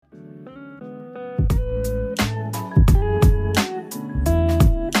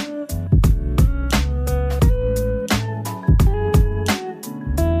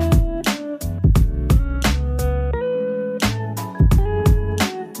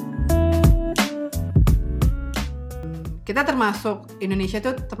kita Indonesia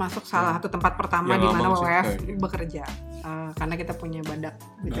tuh termasuk salah satu tempat pertama di mana WWF bekerja. Karena kita punya badak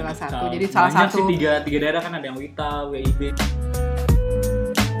gejala 1. Jadi salah satu sih tiga daerah kan, ada yang WITA, WIB.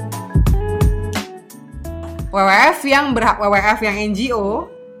 WWF yang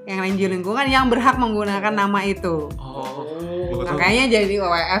NGO lingkungan yang berhak menggunakan nama itu. Makanya jadi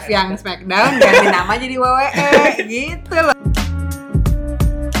WWF yang Smackdown ganti nama jadi WWE gitu loh.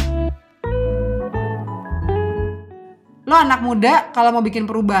 Lo anak muda kalau mau bikin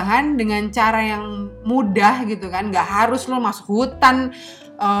perubahan dengan cara yang mudah gitu kan, nggak harus lo masuk hutan,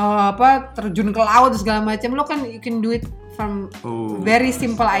 terjun ke laut segala macam. Lo kan you can do it from very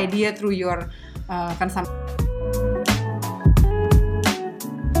simple idea through your consumption.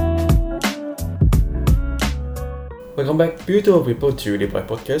 Welcome back, beautiful people, to Deep Life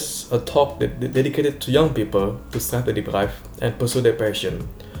Podcast, a talk dedicated to young people to start a deep life and pursue their passion.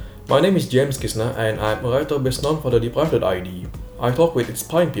 My name is James Kisna and I'm a writer best known for the deeplife.id. I talk with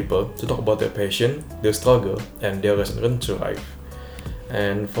inspiring people to talk about their passion, their struggle, and their lesson learned through life.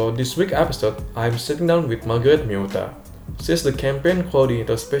 And for this week's episode, I'm sitting down with Margaret Miota. She's the campaign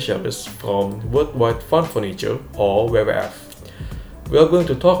coordinator specialist from Worldwide Fund Furniture, or WWF. We are going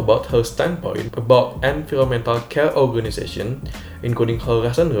to talk about her standpoint about environmental care organization, including her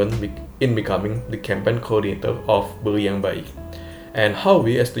lesson learned in becoming the campaign coordinator of Beli Yang Baik, and how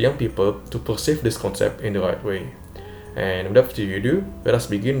we as the young people to perceive this concept in the right way. And without further ado, let us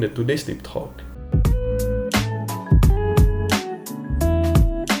begin today's deep talk.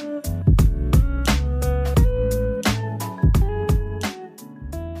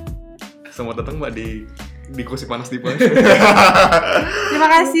 Selamat datang Mbak di kursi panas di Deep Life. Terima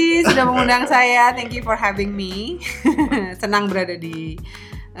kasih sudah mengundang saya. Thank you for having me. Senang berada di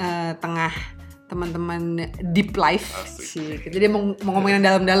tengah teman-teman Deep Life. Asik. Jadi mau ngomongin yang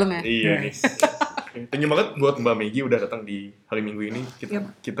dalam-dalam ya. Iya. Thank you banget buat Mbak Maggie udah datang di hari Minggu ini.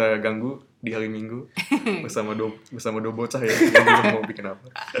 Kita ganggu di hari Minggu bersama dua bocah ya yang mau bikin apa.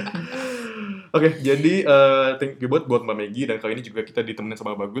 Oke, jadi thank you buat Mbak Maggie, dan kali ini juga kita ditemenin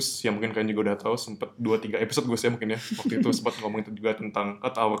sama Bagus yang mungkin kalian juga udah tahu, sempet 2-3 episode gue sih mungkin ya. Waktu itu sempat ngomongin juga tentang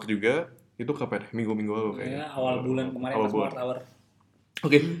Earth Hour juga. Itu kapan? Minggu-minggu lalu kayaknya. Ya, awal bulan kemarin pas Earth Hour.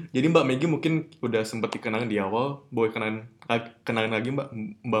 Oke, jadi Mbak Maggie mungkin udah sempat dikenalin di awal. Boleh kenalin lagi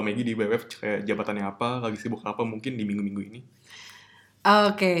Mbak Maggie di WWF, kayak jabatannya apa, lagi sibuk apa mungkin di minggu-minggu ini.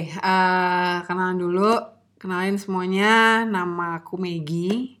 Oke, kenalan dulu. Kenalin semuanya, nama aku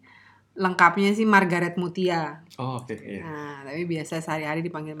Maggie. Lengkapnya sih Margaret Mutia. Oh, oke. Iya. Nah, tapi biasa sehari-hari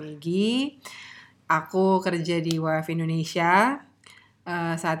dipanggil Maggie. Aku kerja di WWF Indonesia.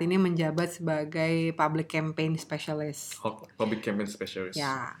 Saat ini menjabat sebagai Public Campaign Specialist. Public Campaign Specialist.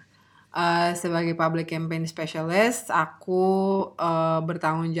 Ya, sebagai Public Campaign Specialist, aku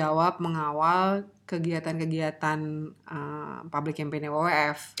bertanggung jawab mengawal kegiatan-kegiatan Public Campaign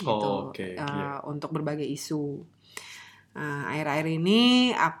WWF gitu, untuk berbagai isu. Akhir-akhir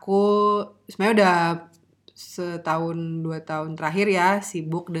ini aku sebenarnya udah 1-2 tahun terakhir ya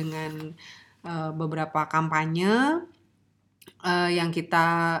sibuk dengan beberapa kampanye yang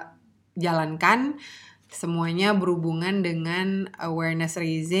kita jalankan, semuanya berhubungan dengan awareness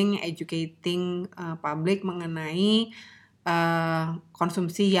raising, educating public mengenai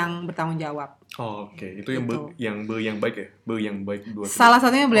konsumsi yang bertanggung jawab. Oh, oke. Itu yang Beli Yang Baik ya? Beli Yang Baik 2. Salah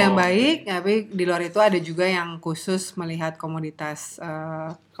satunya Beli Yang Baik, tapi di luar itu ada juga yang khusus melihat komoditas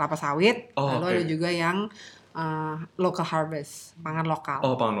kelapa sawit, lalu ada juga yang local harvest, pangan lokal.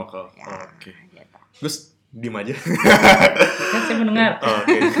 Oh, pangan lokal. Ya, oke. Gitu. Terus diem aja. Kan saya mendengar.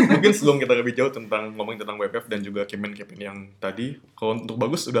 Oke. Mungkin sebelum kita lebih jauh ngomongin tentang WWF dan juga campaign yang tadi, kalau untuk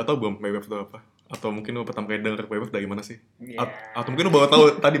Bagus udah tahu belum WWF itu apa? Atau mungkin lo pertama kali denger WWF dari mana sih? Yeah. Atau mungkin lo baru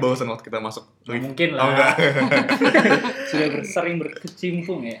tahu tadi barusan waktu kita masuk. Mungkin lah. Oh, enggak. Sudah sering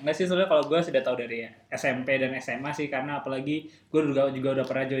berkecimpung ya. Nggak sih, sebenarnya kalau gue sudah tahu dari SMP dan SMA sih, karena apalagi gue juga udah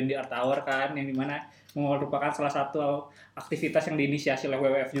pernah join di Earth Hour kan, yang dimana merupakan salah satu aktivitas yang diinisiasi oleh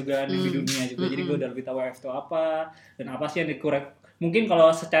WWF juga di dunia juga. Jadi gue udah lebih tahu WWF itu apa dan apa sih yang dikurang. Mungkin kalau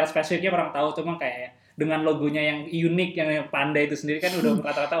secara spesifiknya orang tahu, cuma kayak dengan logonya yang unik, yang panda itu sendiri kan udah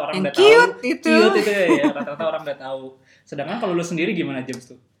rata-rata orang udah tahu. Cute itu ya, rata-rata orang udah tahu. Sedangkan kalau lu sendiri gimana,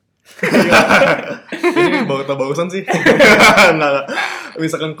 James tuh? Ini barusan sih. Nggak.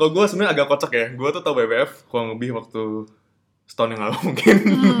 Misalkan kalau gue sebenarnya agak kocak ya. Gue tuh tau WWF kurang lebih waktu setahun yang lalu mungkin.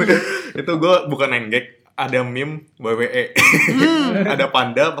 Itu gue bukan main gag. Ada meme WWE. Ada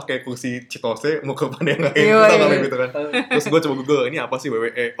panda pakai kursi Chitose muka panda yang lain. Tau gak meme gitu kan? Terus gue coba Google, ini apa sih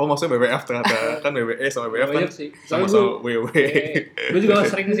WWE? Oh, maksudnya WWF ternyata. Kan WWE sama WWF kan sama-sama WWE. Gue juga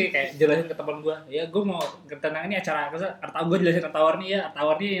sering sih kayak jelasin ke teman gue, ya gue mau tentang ini acara, gue jelasin Earth Hour nih ya, Earth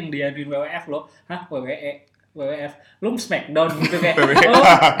Hour nih yang diaduin WWF loh. Hah, WWE? WWF, lu Smackdown gitu kayak, oh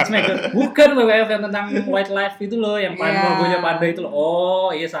Smackdown, bukan WWF yang tentang white life itu loh, yang logonya panda itu loh. Oh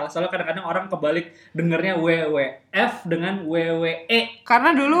iya, salah kadang-kadang orang kebalik dengernya WWF dengan WWE.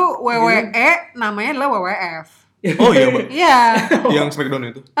 Karena dulu WWE namanya adalah WWF. Oh iya, Mbak. Iya. Yang Smackdown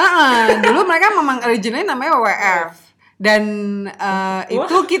itu. Dulu mereka memang originally namanya WWF. Dan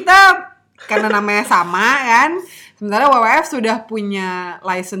itu kita karena namanya sama kan. Sementara WWF sudah punya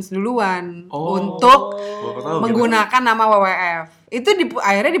license duluan untuk menggunakan nama WWF. Itu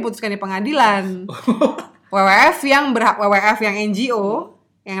akhirnya diputuskan di pengadilan. WWF yang NGO,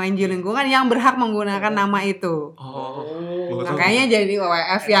 yang NGO lingkungan yang berhak menggunakan nama itu. Makanya jadi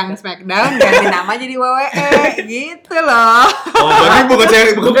WWF yang Smackdown ganti nama jadi WWE gitu loh.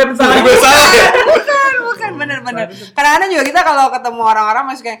 Berarti bukan salah ya? Bukan bener-bener. Kadang-kadang juga kita kalau ketemu orang-orang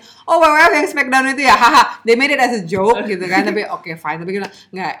masih kayak, oh WWF yang Smackdown itu ya, haha, they made it as a joke gitu kan. Tapi oke, fine. Tapi kita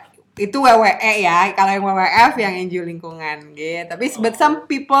nggak, itu WWE ya. Kalau yang WWF yang NGO lingkungan gitu. Tapi but some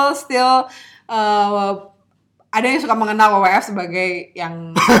people still ada yang suka mengenal WWF sebagai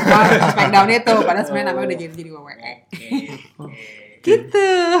yang Smackdown itu, padahal sebenarnya namanya udah jadi WWE. Gitu.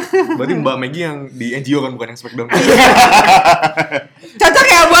 Berarti Mbak Maggie yang di NGO kan, bukan yang Smackdown. Cocok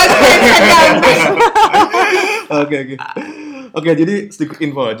ya buat Smackdown. Oke, jadi sedikit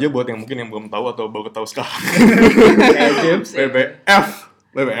info aja buat yang mungkin yang belum tahu atau baru tahu sekarang.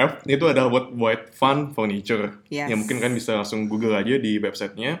 WWF itu adalah White Fun Furniture. Yes. Ya mungkin kan bisa langsung Google aja di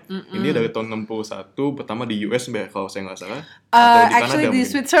websitenya. Ini dari tahun 61, pertama di US kalau saya nggak salah. Actually di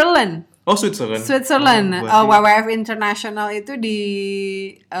Switzerland. Oh, Switzerland. WWF International itu di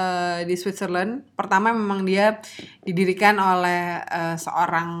Switzerland. Pertama memang dia didirikan oleh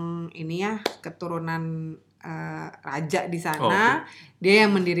seorang keturunan raja di sana. Dia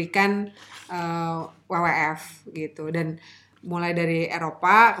yang mendirikan WWF gitu, dan mulai dari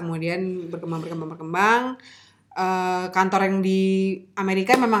Eropa kemudian berkembang. Kantor yang di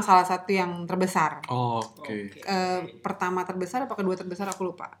Amerika memang salah satu yang terbesar. Pertama terbesar apa kedua terbesar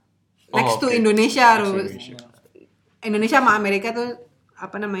aku lupa. Next to Indonesia. Indonesia sama Amerika tuh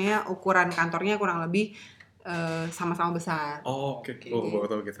ukuran kantornya kurang lebih sama-sama besar. Baru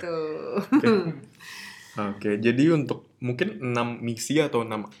tahu gitu. Oke, jadi untuk mungkin 6 misi atau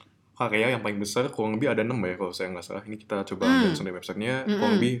 6 karya yang paling besar kurang lebih ada 6 ya kalau saya nggak salah. Ini kita coba langsung dari websitenya.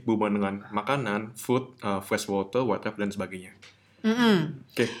 Kurang lebih berhubungan dengan makanan, food, fresh water, wildlife dan sebagainya.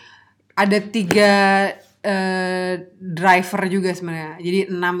 Ada 3 driver juga sebenarnya. Jadi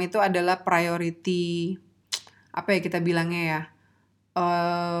 6 itu adalah priority, apa ya kita bilangnya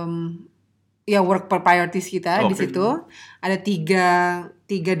ya, work priorities kita di situ. Ada 3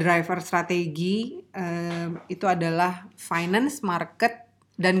 driver strategi. Itu adalah finance, market,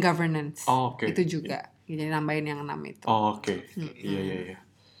 dan governance. Itu juga. Jadi nambahin yang 6 itu. Iya.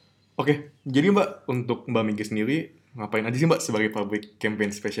 Oke, jadi Mbak, untuk Mbak Maggie sendiri ngapain aja sih Mbak sebagai public campaign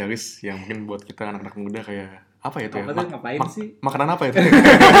spesialis yang mungkin buat kita anak-anak muda kayak apa ya itu ya? Ngapain sih? Makanan apa itu?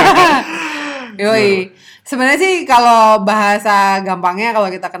 Yoi. Sebenarnya sih kalau bahasa gampangnya, kalau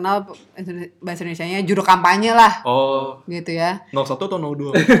kita kenal bahasa Indonesianya juru kampanye lah. Gitu ya. 01 atau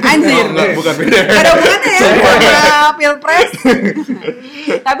 02? Anjir. Enggak, bukan beda. Ada hubungannya ya sama Pilpres.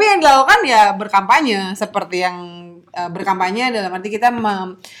 Tapi yang dilakukan ya berkampanye, seperti yang berkampanye dalam arti kita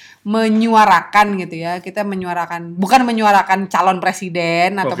menyuarakan gitu ya. Kita menyuarakan, bukan menyuarakan calon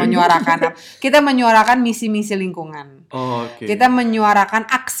presiden atau menyuarakan, kita menyuarakan misi-misi lingkungan. Kita menyuarakan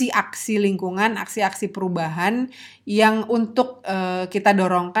aksi-aksi lingkungan, aksi-aksi perubahan yang untuk kita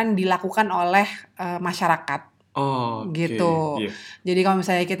dorongkan dilakukan oleh masyarakat. Gitu. Jadi kalau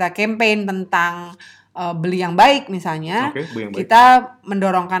misalnya kita campaign tentang beli yang baik misalnya, kita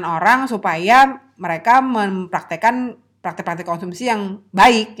mendorongkan orang supaya mereka mempraktekkan praktek-praktek konsumsi yang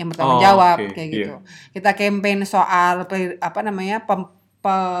baik, yang bertanggung jawab, kayak gitu. Kita campaign soal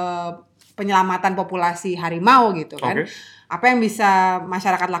penyelamatan populasi harimau gitu kan. Apa yang bisa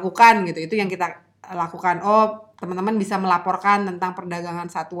masyarakat lakukan gitu, itu yang kita lakukan. Teman-teman bisa melaporkan tentang perdagangan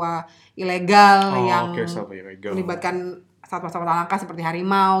satwa ilegal yang melibatkan satwa-satwa langka seperti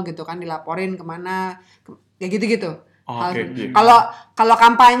harimau gitu kan, dilaporin kemana, kayak gitu-gitu. Kalau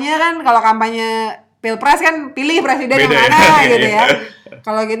kampanye Pilpres kan pilih presiden yang mana gitu ya.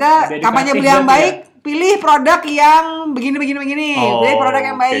 Kalau kita kampanye beli yang baik, pilih produk yang begini, beli produk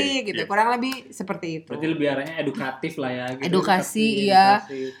yang baik gitu. Kurang lebih seperti itu. Berarti lebih arahnya edukatif lah ya. Gitu. Edukasi, iya.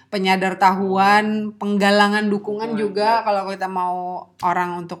 Penyadartahuan, penggalangan dukungan juga. Kalau kita mau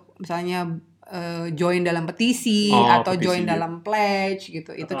orang untuk misalnya join dalam petisi atau petisi, join ya. dalam pledge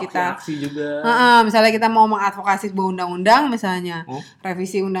gitu. Itu Atau kita aksi juga. misalnya kita mau mengadvokasi sebuah undang-undang, misalnya Oh.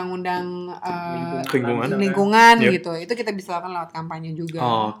 revisi undang-undang Lingkungan. lingkungan Yep. gitu. Itu kita bisa lakukan lewat kampanye juga.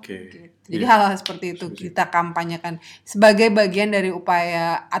 Oke. Gitu. Jadi Iya. hal-hal seperti itu kita kampanyekan sebagai bagian dari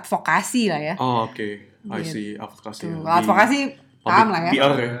upaya advokasi lah ya. Oke. I see, advokasi. Tuh, ya. kalau advokasi paham lah ya.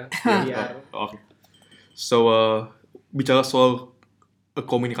 PR ya. PR. Oke. So, bicara soal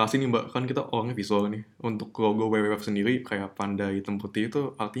komunikasi nih Mbak, kan kita orangnya visual nih. Untuk logo WWF sendiri kayak panda hitam putih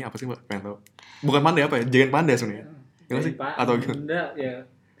itu artinya apa sih Mbak? Pengen tahu. Bukan panda apa ya? Giant panda sebenarnya. Ya nggak sih? Atau Panda ya.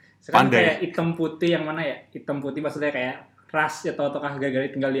 Sekarang Panda kayak hitam putih yang mana ya? Hitam putih maksudnya kayak ras atau gara-gara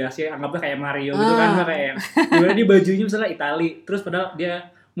tinggal di Asia, anggapnya kayak Mario gitu kan, kayak yang gimana dia bajunya misalnya Itali, terus padahal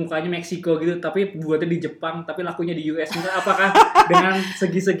dia mukanya Meksiko gitu, tapi buatnya di Jepang, tapi lakunya di US. Misalnya apakah dengan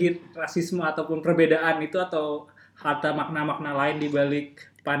segi-segi rasisme ataupun perbedaan itu, atau ada makna-makna lain di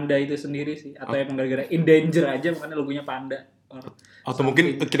balik panda itu sendiri sih, atau emang gara-gara in danger aja makanya logonya panda? Atau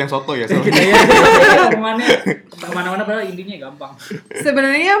mungkin kita yang soto ya. Kita ya omongannya kemana-mana, padahal intinya gampang.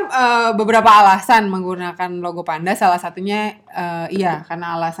 Sebenarnya beberapa alasan menggunakan logo panda, salah satunya iya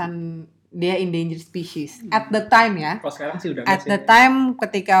karena alasan dia endangered species at the time ya. Kalau sekarang sih udah At the time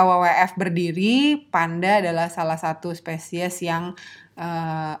ketika WWF berdiri, panda adalah salah satu spesies yang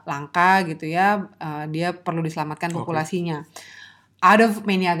langka gitu ya. Dia perlu diselamatkan populasinya. Out of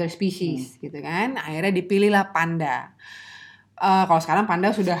many other species gitu kan. Akhirnya dipilihlah panda. Kalau sekarang panda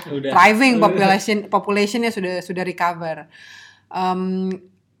sudah thriving, populationnya sudah recover.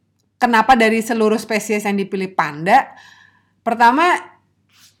 Kenapa dari seluruh spesies yang dipilih panda? Pertama,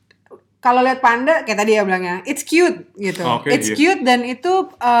 kalau lihat panda kayak tadi ya bilangnya, it's cute gitu. It's cute dan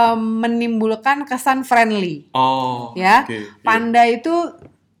itu menimbulkan kesan friendly. Ya. Panda itu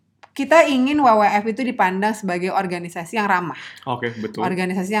kita ingin WWF itu dipandang sebagai organisasi yang ramah. Betul.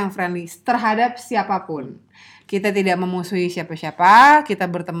 Organisasi yang friendly terhadap siapapun. Kita tidak memusuhi siapa-siapa, kita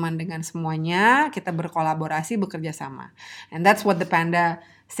berteman dengan semuanya, kita berkolaborasi, bekerja sama. And that's what the panda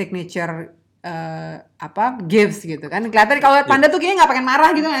signature gives gitu kan. Kelihatan kalau lihat panda tuh kayaknya nggak pengen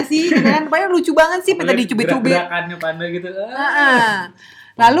marah gitu nggak sih? Gitu kan? Padahal lucu banget sih, panda dicubit-cubit. Gerakannya panda gitu.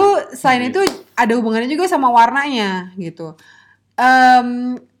 Lalu selain itu ada hubungannya juga sama warnanya gitu.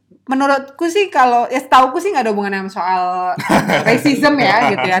 Menurutku sih kalau setauku sih nggak ada hubungannya sama soal racism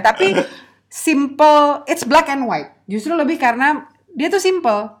ya gitu ya. Tapi simple, it's black and white. Justru lebih karena dia tuh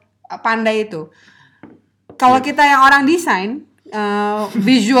simple, panda itu. Kalau kita yang orang desain,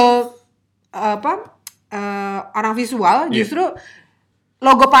 visual orang visual, justru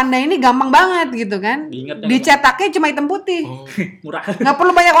logo panda ini gampang banget gitu kan. Dicetaknya cuma hitam putih. Murah. Nggak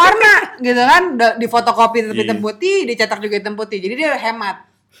perlu banyak warna gitu kan. Di fotokopi tetap hitam putih, dicetak juga hitam putih. Jadi dia hemat.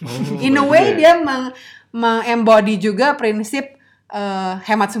 In a way dia meng-embody juga prinsip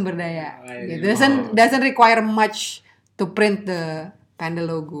hemat sumber daya. Gitu. Doesn't require much to print the panda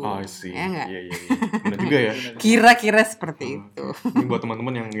logo. I see. Ya nggak? Iya. Benar juga ya. Kira-kira seperti itu. Ini buat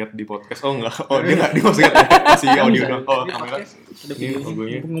teman-teman yang lihat di podcast. Oh enggak. Oh dia nggak maksudnya masih audio doang. Oh kamera. Ada Ini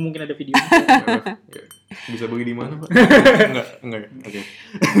logonya. mungkin ada video. Bisa beli di mana, Pak? Enggak. Oke.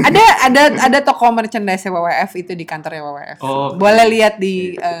 Ada toko merchandise WWF itu di kantornya WWF. Boleh lihat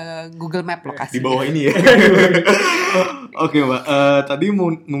di Google Map lokasi. Di bawah ini ya. Oke, Mbak. Tadi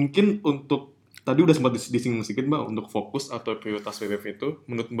mungkin untuk tadi udah sempat disinggung sedikit Mbak untuk fokus atau prioritas WWF itu.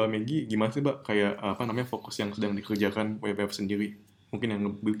 Menurut Mbak Meggy gimana sih Mbak kayak fokus yang sedang dikerjakan WWF sendiri? Mungkin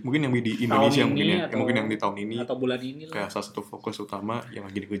yang di Indonesia mungkin ya. Mungkin yang di tahun ini atau bulan ini lah. Kayak salah satu fokus utama yang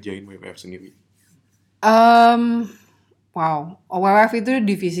lagi dikerjain WWF sendiri. Wow, WWF itu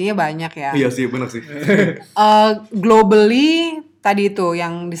divisinya banyak ya. Iya sih, benar sih. Globally tadi itu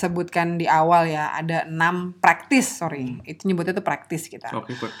yang disebutkan di awal ya, ada 6 practice, itu nyebutnya tuh practice kita.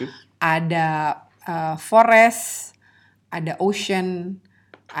 Oke, practice. Ada forest, ada ocean,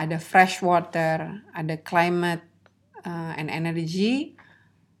 ada fresh water, ada climate and energy,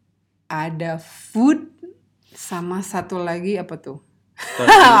 ada food, sama satu lagi apa tuh?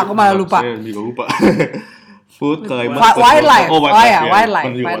 Aku malah lupa. Saya juga lupa. Food, wildlife.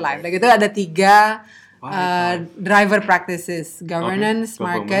 Wildlife. Dan gitu ada 3 driver practices, governance,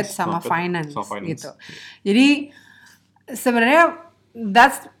 market, sama finance. Gitu. Jadi sebenarnya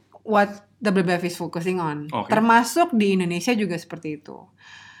that's what WWF is focusing on. Termasuk di Indonesia juga seperti itu.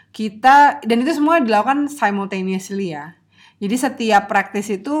 Dan itu semua dilakukan simultaneously ya. Jadi setiap praktis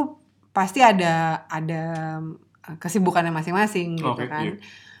itu pasti ada kesibukannya masing-masing gitu kan.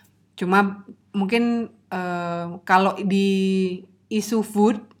 Cuma mungkin kalau di isu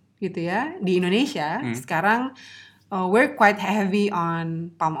food gitu ya di Indonesia sekarang we're quite heavy on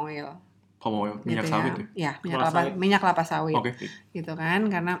palm oil. palm oil, minyak gitu sawit ya. Ya, Kelapa sawit. minyak kelapa sawit. Oke. Gitu kan,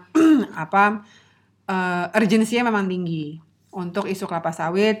 karena urgensinya memang tinggi untuk isu kelapa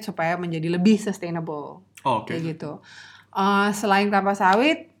sawit supaya menjadi lebih sustainable. Oh, oke. Kayak gitu. Selain kelapa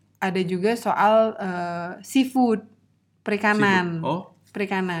sawit, ada juga soal seafood, perikanan. Seafood. Oh.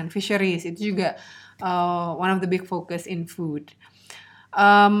 Perikanan, fisheries, itu juga one of the big focus in food.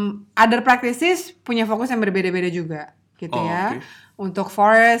 Other practices punya fokus yang berbeda-beda juga, gitu ya. Okay. Untuk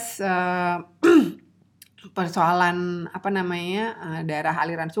forest, persoalan daerah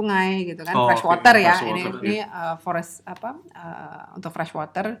aliran sungai gitu kan, freshwater ya. Ini forest untuk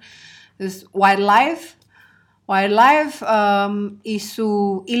freshwater. Terus wildlife, isu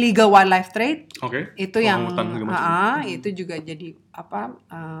illegal wildlife trade. Itu yang itu juga jadi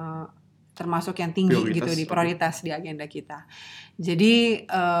termasuk yang tinggi prioritas, gitu di prioritas di agenda kita. Jadi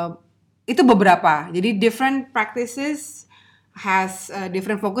itu beberapa. Jadi different practices has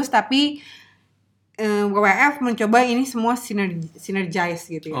different focus, tapi WWF mencoba ini semua synergize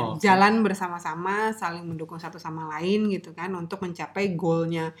gitu ya. Jalan bersama-sama, saling mendukung satu sama lain gitu kan, untuk mencapai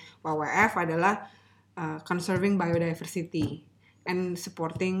goalnya WWF adalah conserving biodiversity and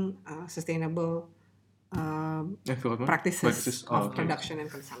supporting sustainable practices of production and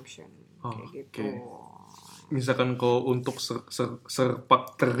consumption. Kayak gitu. Misalkan kalau untuk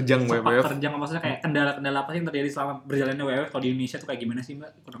sepak terjang WWF. Sepak terjang maksudnya kayak kendala-kendala apa sih yang terjadi selama berjalannya WWF kalau di Indonesia tuh kayak gimana sih Mbak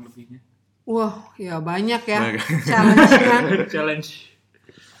kurang lebihnya? Wah, ya banyak ya challenge-nya. Challenge.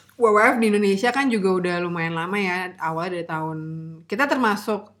 WWF di Indonesia kan juga udah lumayan lama ya, awalnya dari tahun kita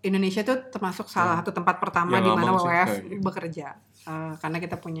Indonesia tuh termasuk salah satu tempat pertama di mana WWF bekerja, karena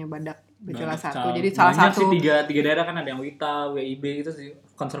kita punya Badak Becula 1. Jadi salah satu sih tiga daerah kan, ada yang WITA, WIB itu sih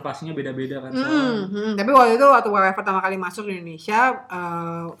konservasinya beda-beda kan. Tapi waktu WWF pertama kali masuk di Indonesia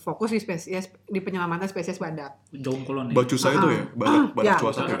fokus di penyelamatan spesies badak. Jongkulon ya. Bacusa itu ya, Badak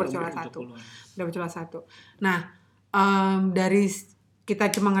Becula 1. Nah, dari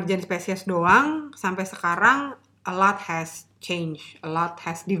kita cuma ngerjain spesies doang, sampai sekarang a lot has changed, a lot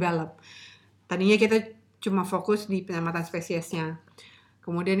has developed. Tadinya kita cuma fokus di penyelamatan spesiesnya,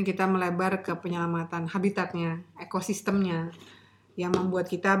 kemudian kita melebar ke penyelamatan habitatnya, ekosistemnya, yang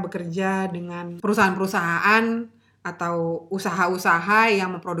membuat kita bekerja dengan perusahaan-perusahaan atau usaha-usaha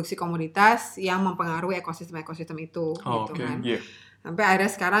yang memproduksi komoditas yang mempengaruhi ekosistem itu, gitu kan. Sampai akhirnya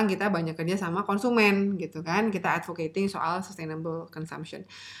sekarang kita banyak kerja sama konsumen gitu kan, kita advocating soal sustainable consumption.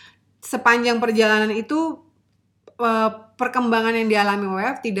 Sepanjang perjalanan itu perkembangan yang dialami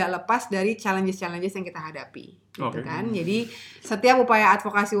WWF tidak lepas dari challenges yang kita hadapi gitu kan. Jadi setiap upaya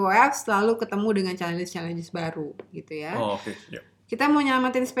advokasi WWF selalu ketemu dengan challenges baru gitu ya. Kita mau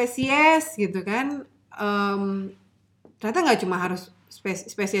nyelamatin spesies gitu kan, ternyata nggak cuma harus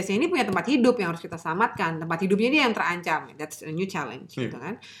spesiesnya ini punya tempat hidup yang harus kita selamatkan, tempat hidupnya dia yang terancam, that's a new challenge gitu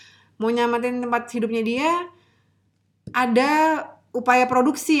kan. Mau nyamatin tempat hidupnya dia, ada upaya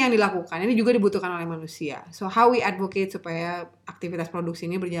produksi yang dilakukan, ini juga dibutuhkan oleh manusia. So how we advocate supaya aktivitas produksi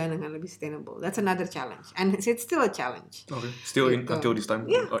ini berjalan dengan lebih sustainable, that's another challenge, and it's still a challenge. Still gitu. Until this time.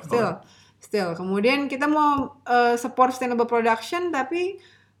 Yeah, still. Kemudian kita mau support sustainable production, tapi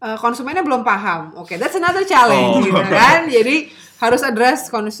konsumennya belum paham. That's another challenge gitu kan. Jadi harus address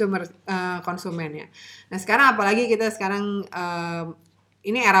konsumennya. Nah, sekarang apalagi kita sekarang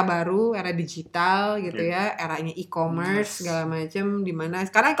ini era baru, era digital gitu ya, eranya e-commerce segala macam, di mana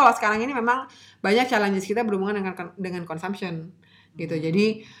sekarang ini memang banyak challenges kita berhubungan dengan consumption gitu.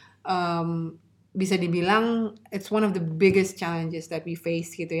 Jadi bisa dibilang it's one of the biggest challenges that we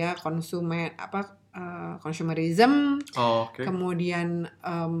face gitu ya, consumerism, kemudian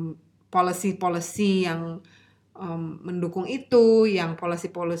policy yang mendukung itu, yang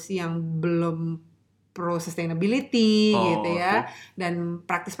policy yang belum pro sustainability gitu ya, dan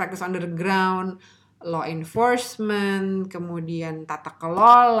praktis-praktis underground, law enforcement, kemudian tata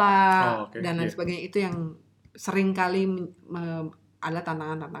kelola dan lain sebagainya, itu yang sering kali ada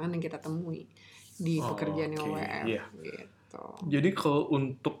tantangan-tantangan yang kita temui di pekerjaan WWF gitu. Jadi kalau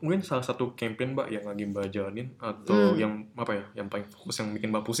untuk mungkin salah satu campaign Mbak yang lagi Mbak jalanin atau yang yang paling fokus yang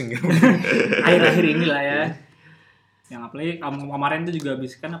bikin Mbak pusing gitu. Akhir-akhir inilah ya. Yang apalagi kemarin itu juga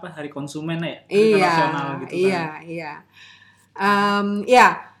habis kan Hari Konsumen ya, internasional gitu kan. Iya.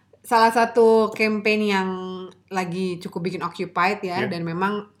 Salah satu campaign yang lagi cukup bikin occupied ya, dan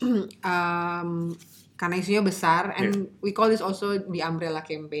memang karena isunya besar, and we call this also the umbrella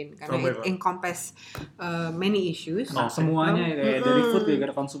campaign karena it encompass many issues. Semuanya kayak dari food juga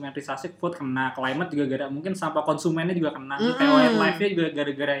gara konsumerisasi, food kena, climate juga gara mungkin sampah konsumennya juga kena, kayak wildlife-nya juga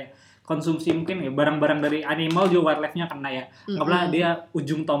gara-gara konsumsi mungkin ya barang-barang dari animal juga wildlife-nya kena ya. Apalagi dia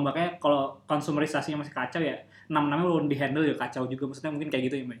ujung tombaknya kalau konsumerisasinya masih kacau ya, 6-6-nya belum di-handle ya kacau juga, maksudnya mungkin kayak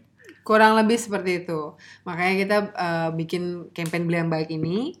gitu ya Mbak. Kurang lebih seperti itu. Makanya kita bikin campaign Beli yang Baik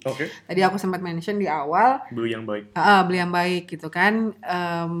ini. Oke. Tadi aku sempat mention di awal, Beli yang baik. Beli yang Baik gitu kan.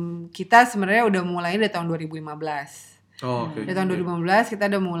 Kita sebenarnya udah mulai dari tahun 2015. Oh, oke. Dari tahun 2015 kita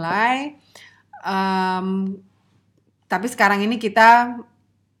udah mulai. Tapi sekarang ini kita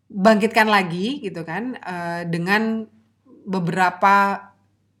bangkitkan lagi gitu kan, dengan beberapa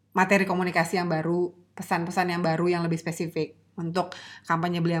materi komunikasi yang baru, pesan-pesan yang baru yang lebih spesifik untuk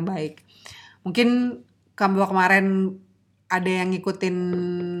kampanye Beli yang Baik. Mungkin kalau kemarin ada yang ngikutin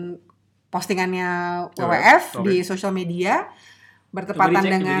postingannya WWF di sosial media, bertepatan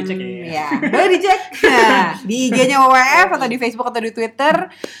dengan boleh dicek nah, di IG-nya WWF atau di Facebook atau di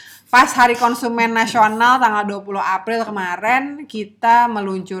Twitter. Pas Hari Konsumen Nasional tanggal 20 April kemarin, kita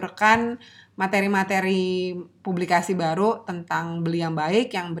meluncurkan materi-materi publikasi baru tentang Beli yang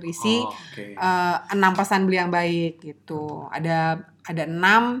Baik yang berisi 6 pesan Beli yang Baik gitu. Ada 6.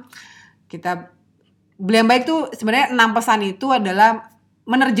 Kita Beli yang Baik tuh sebenarnya 6 pesan itu adalah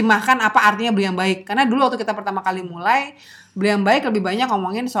menerjemahkan apa artinya Beli yang Baik. Karena dulu waktu kita pertama kali mulai, Beli yang Baik lebih banyak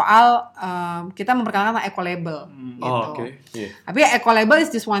ngomongin soal kita memperkenalkan eco-label gitu. Tapi eco-label is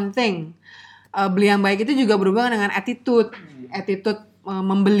just one thing. Beli yang Baik itu juga berhubungan dengan attitude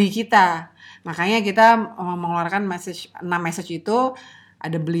membeli kita. Makanya kita mengeluarkan 6 message itu.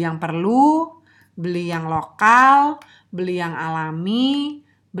 Ada beli yang perlu, beli yang lokal, beli yang alami,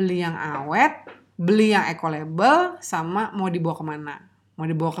 beli yang awet, beli yang eco-label, sama mau dibawa kemana. Mau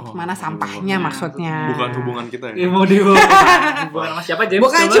dibawa ke mana sampahnya maksudnya. Bukan hubungan kita ya. Mau dibawa hubungan sama siapa James?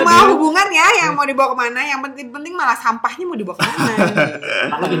 Bukan cuma hubungan ya yang mau dibawa kemana, yang penting malah sampahnya mau dibawa kemana.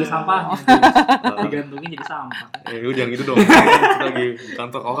 Kalau jadi sampah, digantungin jadi sampah. Lu jangan gitu dong. Kita lagi di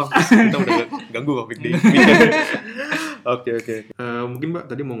kantor orang, kita udah ganggu Pak Fikri. Oke. Mungkin Mbak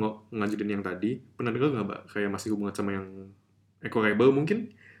tadi mau ngajurin yang tadi, pernah dengar nggak Mbak kayak masih hubungan sama yang eco-label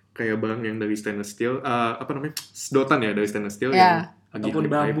mungkin? Kayak barang yang dari stainless steel, sedotan ya dari stainless steel yang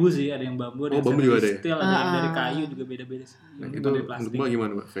ataupun bambu sih, ada yang bambu, ada yang bambu juga ada ya? steel, ada yang dari kayu juga beda-beda sih. Nah, itu menurut Mbak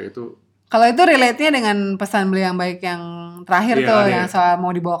gimana Mbak? Kayak itu kalau itu relate-nya dengan pesan Beli yang Baik yang terakhir yang soal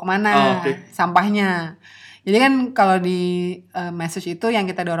mau dibawa kemana sampahnya. Jadi kan kalau di message itu yang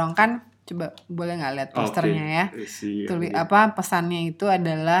kita dorongkan, coba boleh nggak lihat posternya ya? Pesannya itu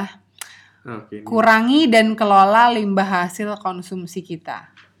adalah kurangi dan kelola limbah hasil konsumsi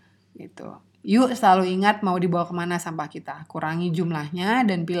kita. Gitu. Yuk selalu ingat mau dibawa kemana sampah kita. Kurangi jumlahnya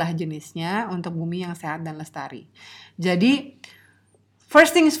dan pilah jenisnya untuk bumi yang sehat dan lestari. Jadi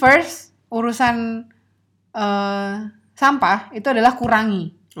first things first, urusan sampah itu adalah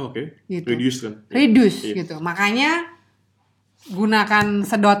kurangi. Gitu. Reduce gitu. Makanya gunakan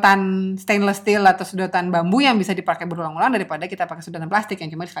sedotan stainless steel atau sedotan bambu yang bisa dipakai berulang-ulang daripada kita pakai sedotan plastik yang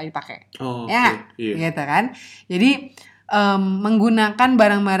cuma sekali dipakai. Gitu kan. Jadi menggunakan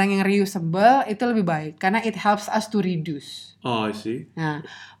barang-barang yang reusable itu lebih baik karena it helps us to reduce. I see. Nah,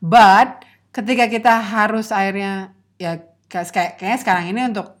 but ketika kita harus akhirnya ya kayaknya sekarang ini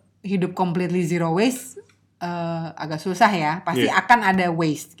untuk hidup completely zero waste agak susah ya. Pasti akan ada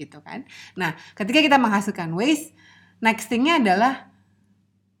waste gitu kan. Nah, ketika kita menghasilkan waste, next thing-nya adalah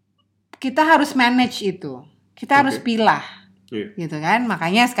kita harus manage itu. Kita harus pilah. Gitu kan.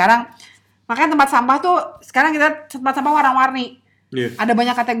 Makanya tempat sampah tuh sekarang kita tempat sampah warna-warni. Ada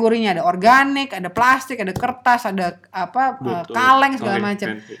banyak kategorinya, ada organik, ada plastik, ada kertas, ada kaleng segala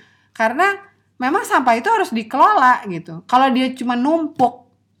macam. Karena memang sampah itu harus dikelola gitu. Kalau dia cuma numpuk,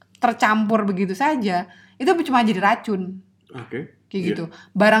 tercampur begitu saja, itu cuma jadi racun. Kayak gitu.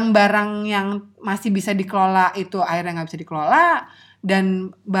 Barang-barang yang masih bisa dikelola itu akhirnya nggak bisa dikelola. Dan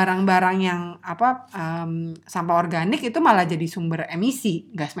barang-barang yang sampah organik itu malah jadi sumber emisi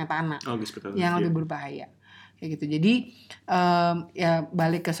gas metana yang lebih berbahaya kayak gitu. Jadi ya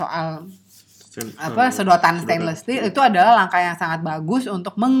balik ke soal sedotan stainless steel itu adalah langkah yang sangat bagus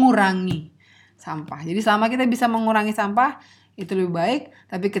untuk mengurangi sampah. Jadi selama kita bisa mengurangi sampah itu lebih baik.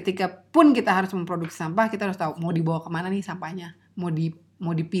 Tapi ketika pun kita harus memproduksi sampah, kita harus tahu mau dibawa kemana nih sampahnya,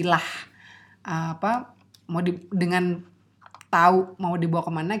 mau dipilah dengan tahu mau dibawa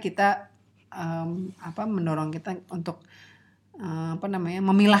kemana, kita mendorong kita untuk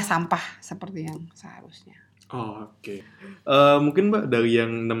memilah sampah seperti yang seharusnya. Mungkin Mbak dari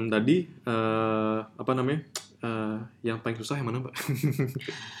yang 6 tadi yang paling susah yang mana Mbak?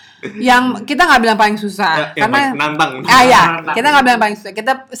 Yang kita nggak bilang paling susah karena nantang. Kita nggak bilang paling susah.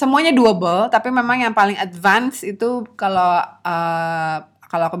 Kita semuanya doable, tapi memang yang paling advance itu kalau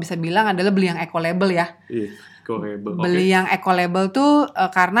aku bisa bilang adalah beli yang eco-label ya. Beli yang eco-label tuh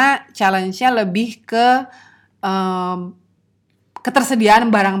karena challenge-nya lebih ke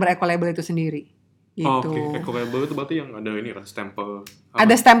ketersediaan barang ber-eco-label itu sendiri gitu. Oke, eco-label itu berarti yang ada ini kan stempel.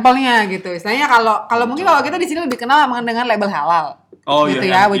 Ada stempelnya gitu. Istilahnya kalau mungkin kalau kita di sini lebih kenal dengan label halal. Oh gitu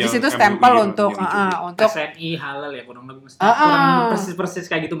iya, ya, which is itu stempel untuk untuk SNI halal ya kurang lebih kurang persis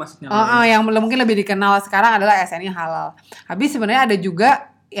kayak gitu maksudnya. Yang mungkin lebih dikenal sekarang adalah SNI halal. Habis sebenarnya ada juga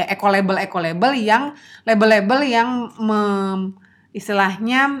ya eco-label yang label-label yang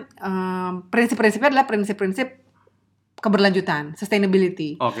istilahnya prinsip-prinsipnya adalah prinsip-prinsip keberlanjutan,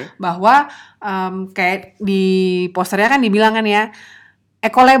 sustainability. Bahwa kayak di posternya kan dibilang kan ya,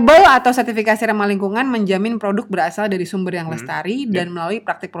 eco-label atau sertifikasi ramah lingkungan menjamin produk berasal dari sumber yang lestari dan melalui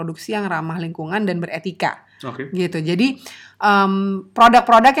praktik produksi yang ramah lingkungan dan beretika. Gitu. Jadi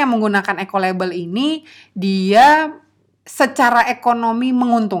produk-produk yang menggunakan eco-label ini dia secara ekonomi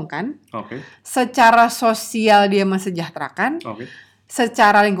menguntungkan, secara sosial dia mensejahterakan,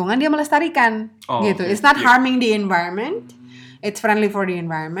 secara lingkungan dia melestarikan. Gitu. It's not harming the environment, it's friendly for the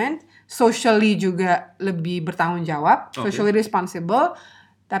environment. Socially juga lebih bertanggung jawab, socially responsible,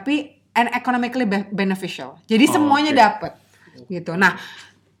 tapi and economically beneficial. Jadi semuanya dapat, gitu. Nah,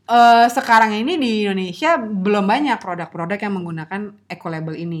 sekarang ini di Indonesia belum banyak produk-produk yang menggunakan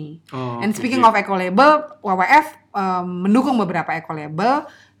eco-label ini. And speaking of eco-label, WWF mendukung beberapa eco-label.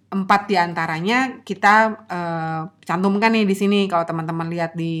 4 diantaranya kita cantumkan nih di sini kalau teman-teman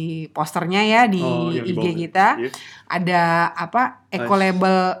lihat di posternya ya di IG kita. Ada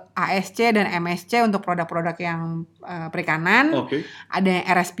eco-label ASC dan MSC untuk produk-produk yang perikanan. Ada yang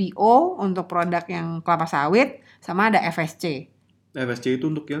RSPO untuk produk yang kelapa sawit, sama ada FSC. FSC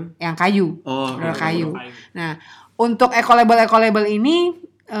itu untuk yang kayu. Produk kayu. Nah, untuk eco-label ini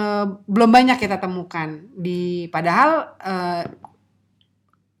belum banyak kita temukan padahal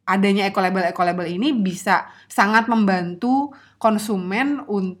adanya eco-label ini bisa sangat membantu konsumen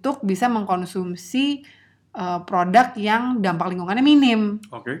untuk bisa mengkonsumsi produk yang dampak lingkungannya minim,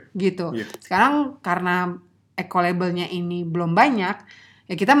 gitu. Sekarang karena eco-labelnya ini belum banyak,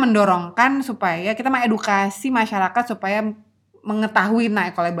 ya kita mendorongkan supaya kita mengedukasi masyarakat supaya mengetahui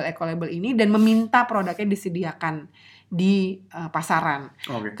eco-label ini dan meminta produknya disediakan di pasaran.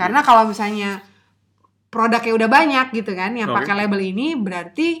 Karena kalau misalnya produknya udah banyak gitu kan yang pakai label ini,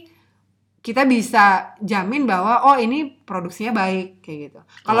 berarti kita bisa jamin bahwa ini produksinya baik kayak gitu.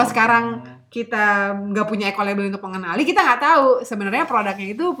 Kalau sekarang kita nggak punya eco-label untuk mengenali, kita nggak tahu sebenarnya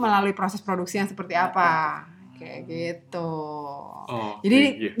produknya itu melalui proses produksi yang seperti apa kayak gitu.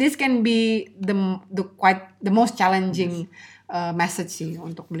 Jadi this can be the most challenging message sih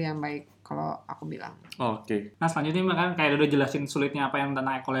untuk beli yang baik kalau aku bilang. Nah selanjutnya kan kayak udah jelasin sulitnya apa yang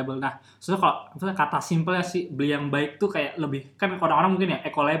tentang eco-label. Nah, soalnya kalau misalnya kata simpelnya sih beli yang baik tuh kayak lebih kan orang-orang mungkin ya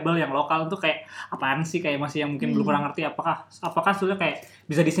eco-label yang lokal tuh kayak apaan sih, kayak masih yang mungkin belum kurang ngerti apakah sebenarnya kayak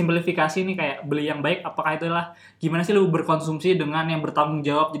bisa disimplifikasi nih kayak beli yang baik, apakah itu adalah gimana sih lu berkonsumsi dengan yang bertanggung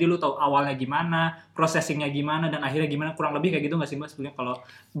jawab, jadi lu tahu awalnya gimana, processingnya gimana, dan akhirnya gimana, kurang lebih kayak gitu nggak sih Mbak sebenarnya kalau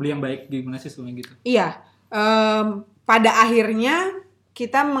beli yang baik gimana sih sebenarnya gitu? Iya, pada akhirnya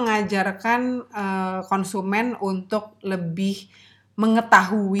kita mengajarkan konsumen untuk lebih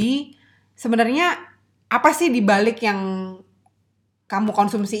mengetahui sebenarnya apa sih di balik yang kamu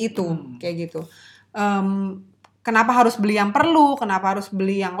konsumsi itu, kayak gitu. Kenapa harus beli yang perlu, kenapa harus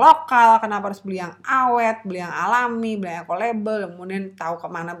beli yang lokal, kenapa harus beli yang awet, beli yang alami, beli yang eco-label, kemudian tahu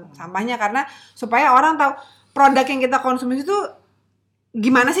kemana sampahnya, karena supaya orang tahu produk yang kita konsumsi itu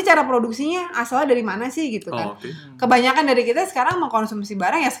gimana sih cara produksinya, asalnya dari mana sih gitu kan. Kebanyakan dari kita sekarang mengkonsumsi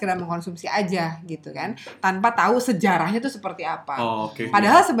barang ya sekedar mengkonsumsi aja gitu kan, tanpa tahu sejarahnya itu seperti apa.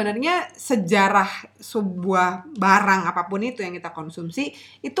 Padahal sebenarnya sejarah sebuah barang apapun itu yang kita konsumsi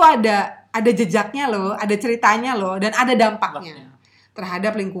itu ada jejaknya loh, ada ceritanya loh, dan ada dampaknya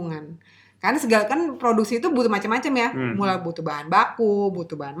terhadap lingkungan. Karena segala kan produksi itu butuh macam-macam ya, mulai butuh bahan baku,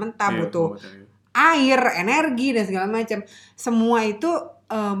 butuh bahan mentah, butuh air, energi dan segala macam. Semua itu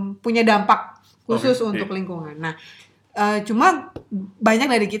punya dampak khusus untuk lingkungan. Nah, cuma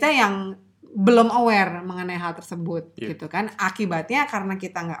banyak dari kita yang belum aware mengenai hal tersebut gitu kan. Akibatnya karena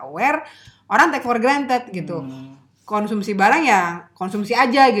kita nggak aware, orang take for granted gitu. Konsumsi barang ya konsumsi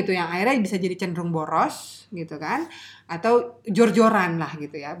aja gitu, yang akhirnya bisa jadi cenderung boros gitu kan, atau jor-joran lah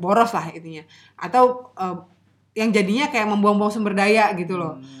gitu ya, boros lah intinya, atau yang jadinya kayak membuang-buang sumber daya gitu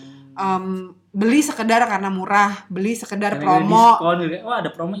loh. Beli sekedar karena murah, beli sekedar promo. Diskon,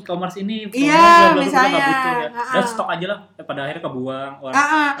 ada promo e-commerce ini. Iya, misalnya. Dan stok aja lah, pada akhirnya kebuang.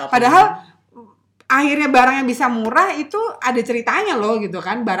 Padahal akhirnya barang yang bisa murah itu ada ceritanya loh gitu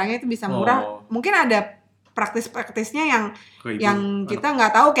kan. Barangnya itu bisa murah. Mungkin ada praktis-praktisnya yang Kayak yang ibu. kita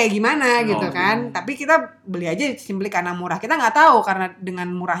nggak tahu kayak gimana gitu Oke. kan. Tapi kita beli aja simply karena murah. Kita nggak tahu karena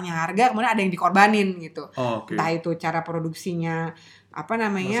dengan murahnya harga kemudian ada yang dikorbanin gitu. Oke. Entah itu cara produksinya apa Merusak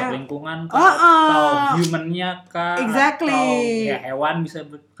namanya. lingkungan kah, atau humannya kah, Exactly. atau ya hewan bisa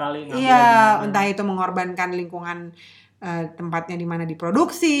berkali ngambil Iya, gimana. entah itu mengorbankan lingkungan tempatnya di mana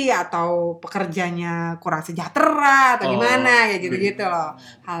diproduksi atau pekerjanya kurang sejahtera atau Oh, gimana ya oke. gitu-gitu loh.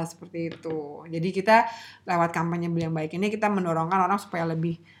 Hal seperti itu. Jadi kita lewat kampanye Beli yang Baik ini kita mendorongkan orang supaya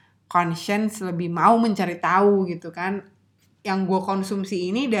lebih conscious, lebih mau mencari tahu gitu kan. Yang gue konsumsi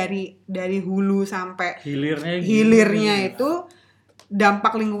ini dari hulu sampai hilirnya itu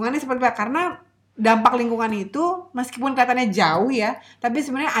dampak lingkungannya seperti apa? Karena dampak lingkungan itu meskipun kelihatannya jauh ya, tapi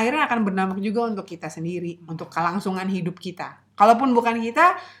sebenarnya akhirnya akan berdampak juga untuk kita sendiri, untuk kelangsungan hidup kita. Kalaupun bukan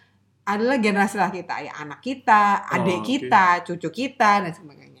kita, adalah generasi lah kita, ya anak kita, adik oke. kita, cucu kita dan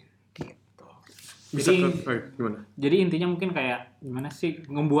sebagainya. Gitu. Bisa gimana? Jadi intinya mungkin kayak gimana sih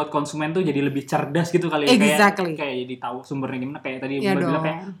membuat konsumen tuh jadi lebih cerdas gitu kali ya. Exactly. Kayak jadi tahu sumbernya gimana, kayak tadi Iya Mbak bilang dong.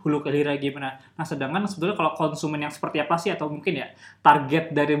 kayak hulu ke hilir gimana. Nah sedangkan sebetulnya kalau konsumen yang seperti apa sih, atau mungkin ya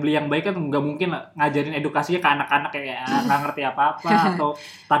target dari Beli yang Baik kan nggak mungkin lah ngajarin edukasinya ke anak-anak kayak nggak ngerti apa-apa, atau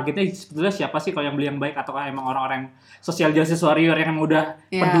targetnya sebetulnya siapa sih kalau yang Beli yang Baik, atau kayak emang orang-orang social justice warrior yang emang udah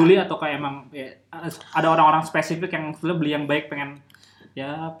Iya. peduli, atau kayak emang ya, ada orang-orang spesifik yang sebetulnya Beli yang Baik pengen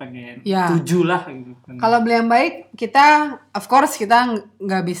Ya. tuju lah gitu. Kalau Beli yang Baik, kita of course kita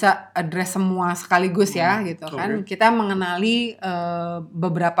nggak bisa address semua sekaligus ya gitu kan. Oke. Kita mengenali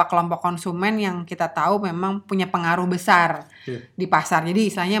beberapa kelompok konsumen yang kita tahu memang punya pengaruh besar di pasar.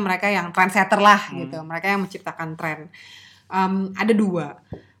 Jadi istilahnya mereka yang trendsetter lah gitu. Mereka yang menciptakan tren. Ada dua.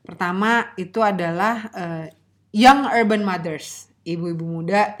 Pertama itu adalah young urban mothers. Ibu-ibu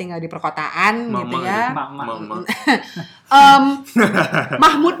muda tinggal di perkotaan Mama gitu ya. Mama.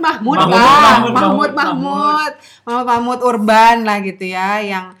 Mahmud urban lah gitu ya,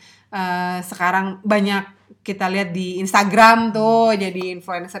 yang sekarang banyak kita lihat di Instagram tuh jadi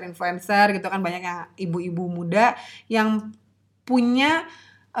influencer gitu kan, banyak yang ibu-ibu muda yang punya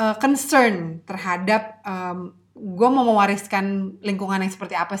concern terhadap gue mau mewariskan lingkungan yang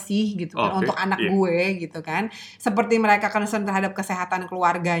seperti apa sih gitu kan, Oke, untuk anak iya. gue gitu kan. Seperti mereka concern terhadap kesehatan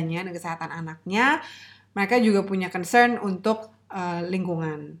keluarganya dan kesehatan anaknya, mereka juga punya concern untuk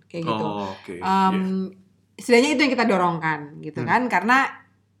lingkungan kayak gitu. Oh, oke. Setidaknya itu yang kita dorongkan gitu kan, karena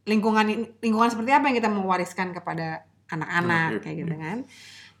lingkungan seperti apa yang kita mau wariskan kepada anak-anak kayak gitu kan.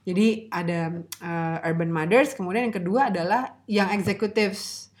 Jadi ada urban mothers, kemudian yang kedua adalah young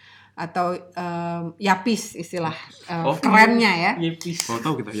executives atau yapis istilah kerennya ya. Yepis. Mau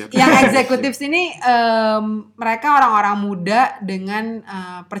tahu kita ya. Yang executives ini mereka orang-orang muda dengan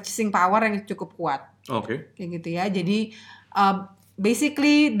purchasing power yang cukup kuat. Oke. Kayak gitu ya. Jadi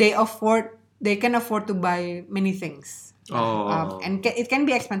basically they can afford to buy many things. And it can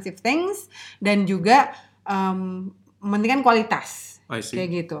be expensive things dan juga mementingkan kualitas. I see. Kayak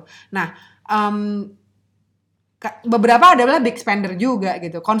gitu. Nah, beberapa adalah big spender juga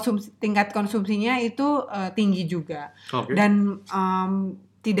gitu. Tingkat konsumsinya itu tinggi juga. Oke. Dan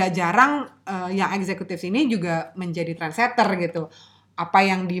tidak jarang yang eksekutif ini juga menjadi trendsetter gitu. Apa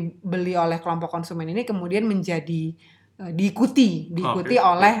yang dibeli oleh kelompok konsumen ini kemudian menjadi diikuti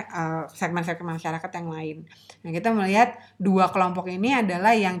oleh segmen-segmen masyarakat yang lain. Nah, kita melihat dua kelompok ini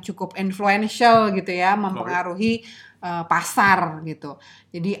adalah yang cukup influential gitu ya, mempengaruhi pasar gitu.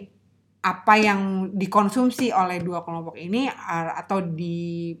 Jadi apa yang dikonsumsi oleh dua kelompok ini atau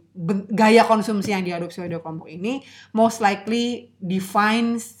di gaya konsumsi yang diadopsi oleh dua kelompok ini most likely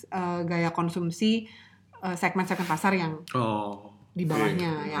defines gaya konsumsi segmen-segmen pasar yang di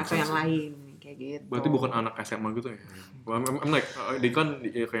bawahnya ya, atau yang lain kayak gitu. Berarti bukan anak SMA gitu ya? I'm like, dia kan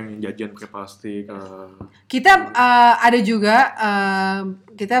kayak jajan pakai plastik. Kita ada juga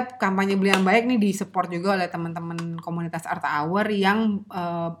kita kampanye Beli yang Baik nih disupport juga oleh teman-teman komunitas Art Hour yang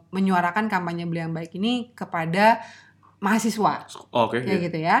menyuarakan kampanye Beli yang Baik ini kepada mahasiswa. Oke. Kayak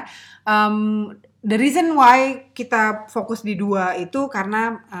gitu ya. The reason why kita fokus di dua itu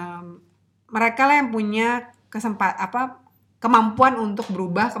karena mereka lah yang punya kemampuan untuk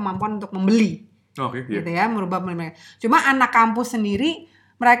berubah, kemampuan untuk membeli. Oke, Gitu ya, merubah mereka. Cuma anak kampus sendiri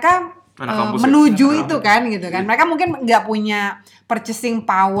mereka Anak kampus menuju ya? itu kan gitu kan. Mereka mungkin nggak punya purchasing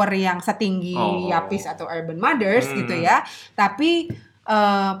power yang setinggi Yapis atau Urban Mothers gitu ya. Tapi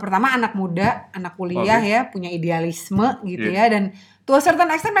pertama anak muda, anak kuliah ya, punya idealisme gitu ya, dan to a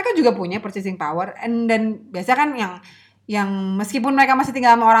certain extent mereka juga punya purchasing power. Dan biasa kan yang meskipun mereka masih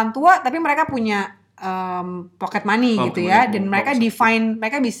tinggal sama orang tua, tapi mereka punya pocket money gitu ya, dan mereka define,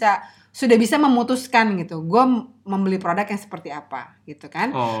 mereka bisa sudah bisa memutuskan gitu, gue membeli produk yang seperti apa gitu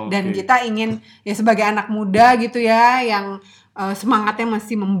kan. Dan kita ingin ya sebagai anak muda gitu ya, yang semangatnya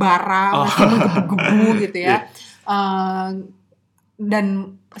masih membara, masih menggebu-gebu gitu ya.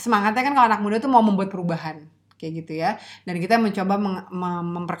 Dan semangatnya kan kalau anak muda tuh mau membuat perubahan kayak gitu ya. Dan kita mencoba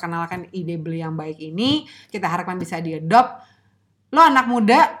memperkenalkan ide beli yang baik ini, kita harapkan bisa diadopt. Lo anak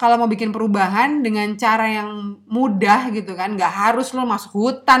muda kalau mau bikin perubahan dengan cara yang mudah gitu kan, nggak harus lo masuk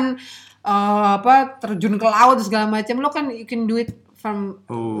hutan, terjun ke laut segala macam. Lo kan you can do it from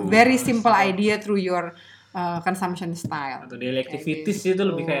very simple idea through your consumption style. Atau daily activities itu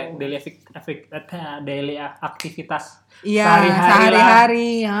lebih kayak daily aktivitas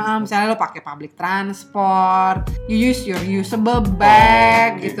sehari-hari. Misalnya lo pakai public transport, you use your usable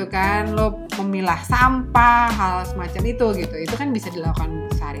bag gitu kan, lo memilah sampah, hal semacam itu gitu. Itu kan bisa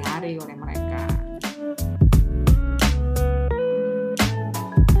dilakukan sehari-hari oleh mereka.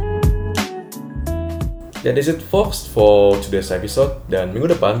 That is it folks for today's episode. Dan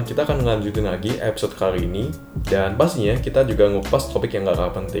minggu depan kita akan ngelanjutin lagi episode kali ini. Dan pastinya kita juga ngupas topik yang gak kalah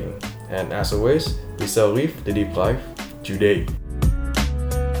penting. And as always, we shall live the deep life today.